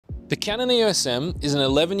The Canon EOS-M is an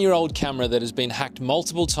 11-year-old camera that has been hacked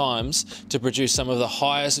multiple times to produce some of the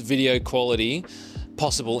highest video quality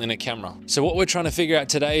possible in a camera. So what we're trying to figure out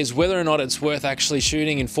today is whether or not it's worth actually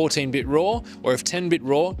shooting in 14-bit RAW or if 10-bit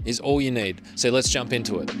RAW is all you need. So let's jump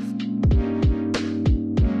into it.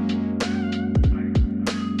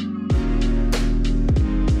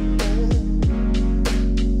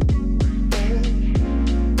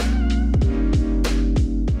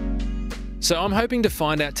 So I'm hoping to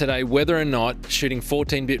find out today whether or not shooting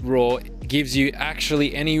 14-bit RAW gives you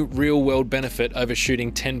actually any real world benefit over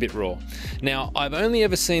shooting 10-bit RAW. Now, I've only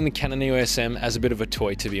ever seen the Canon EOS-M as a bit of a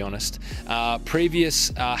toy, to be honest. Previous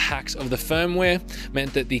hacks of the firmware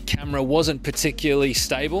meant that the camera wasn't particularly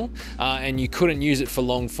stable and you couldn't use it for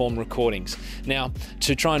long form recordings. Now,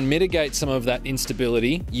 to try and mitigate some of that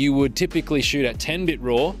instability, you would typically shoot at 10-bit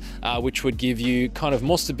RAW, which would give you kind of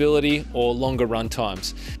more stability or longer run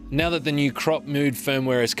times. Now that the new crop mood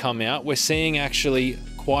firmware has come out, we're seeing actually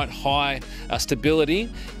quite high stability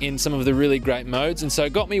in some of the really great modes, and so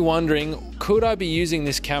it got me wondering, could I be using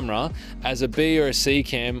this camera as a B or a C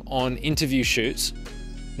cam on interview shoots?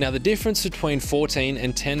 Now, the difference between 14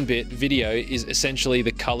 and 10-bit video is essentially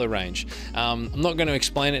the color range. I'm not going to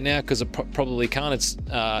explain it now because I probably can't, it's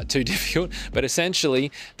too difficult, but essentially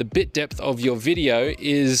the bit depth of your video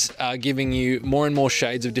is giving you more and more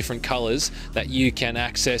shades of different colors that you can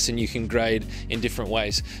access and you can grade in different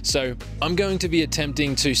ways. So I'm going to be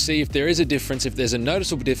attempting to see if there is a difference, if there's a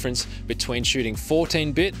noticeable difference between shooting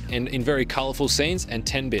 14-bit and in very colorful scenes and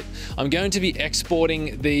 10-bit. I'm going to be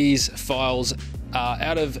exporting these files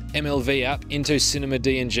out of MLV app into Cinema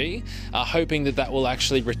DNG, hoping that that will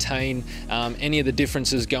actually retain any of the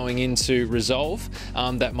differences going into Resolve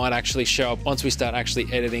that might actually show up once we start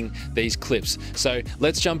actually editing these clips. So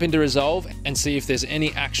let's jump into Resolve and see if there's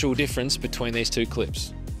any actual difference between these two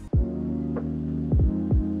clips.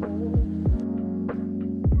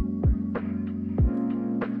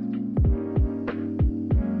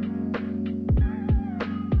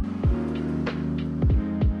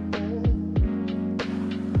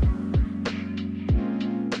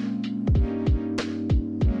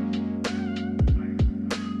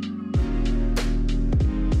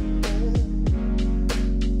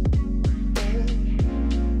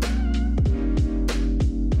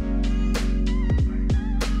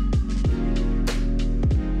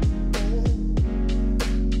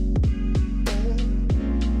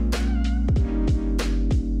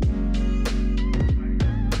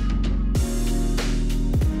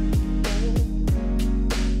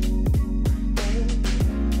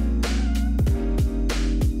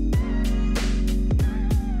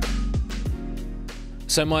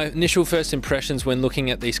 So my initial first impressions when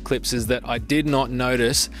looking at these clips is that I did not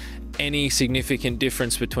notice any significant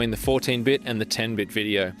difference between the 14-bit and the 10-bit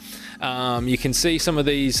video. You can see some of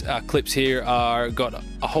these clips here are got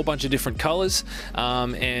a whole bunch of different colors,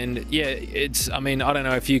 and yeah, I mean, I don't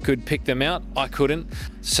know if you could pick them out. I couldn't.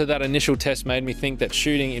 So that initial test made me think that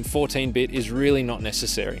shooting in 14-bit is really not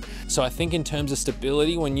necessary. So I think in terms of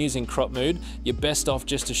stability when using crop mode, you're best off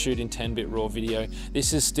just to shoot in 10-bit RAW video.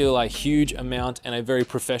 This is still a huge amount and a very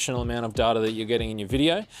professional amount of data that you're getting in your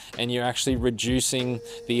video, and you're actually reducing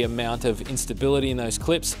the amount of instability in those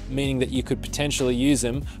clips, meaning that you could potentially use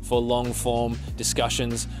them for long form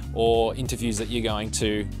discussions or interviews that you're going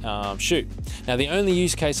to shoot. Now, the only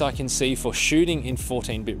use case I can see for shooting in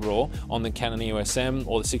 14-bit RAW on the Canon EOS-M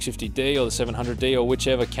or the 650D or the 700D or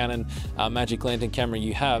whichever Canon Magic Lantern camera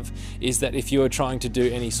you have is that if you are trying to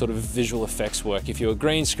do any sort of visual effects work, if you're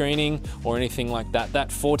green screening or anything like that, that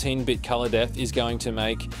 14-bit color depth is going to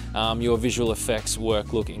make your visual effects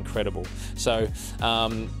work look incredible. So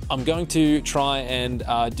I'm going to try and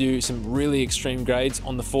do some really extreme grades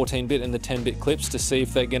on the 14-bit and the 10-bit clips to see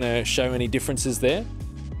if they're going to show any differences there.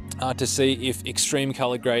 To see if extreme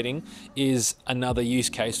color grading is another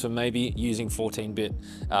use case for maybe using 14-bit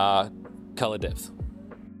color depth.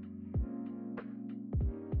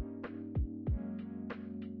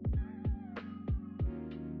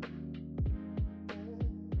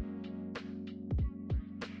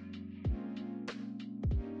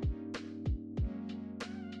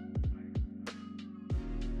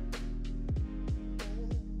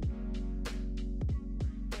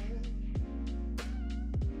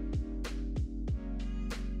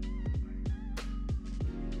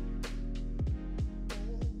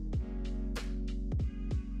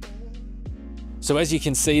 So as you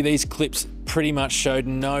can see, these clips pretty much showed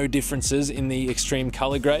no differences in the extreme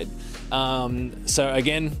color grade. So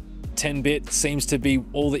again, 10-bit seems to be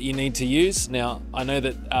all that you need to use. Now, I know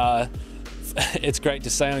that it's great to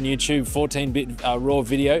say on YouTube, 14-bit RAW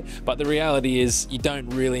video, but the reality is you don't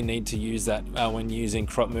really need to use that when using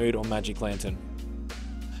crop mood or Magic Lantern.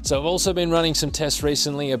 So I've also been running some tests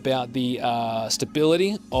recently about the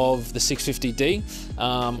stability of the 650D.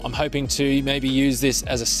 I'm hoping to maybe use this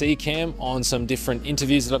as a C cam on some different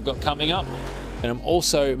interviews that I've got coming up. And I'm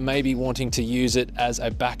also maybe wanting to use it as a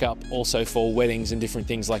backup also for weddings and different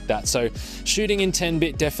things like that. So shooting in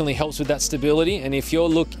 10-bit definitely helps with that stability. And if you're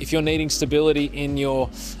needing stability in your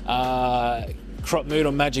crop mood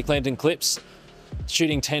or Magic Lantern clips,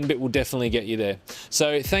 shooting 10-bit will definitely get you there.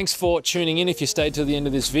 So thanks for tuning in. If you stayed to the end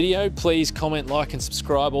of this video, please comment, like, and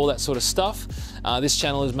subscribe, all that sort of stuff. This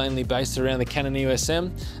channel is mainly based around the Canon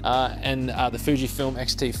EOSM and the Fujifilm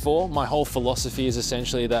X-T4. My whole philosophy is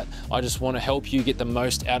essentially that I just want to help you get the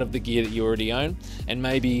most out of the gear that you already own, and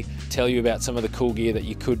maybe tell you about some of the cool gear that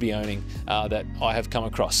you could be owning that I have come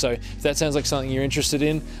across. So if that sounds like something you're interested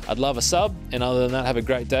in, I'd love a sub. And other than that, have a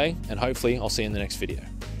great day, and hopefully I'll see you in the next video.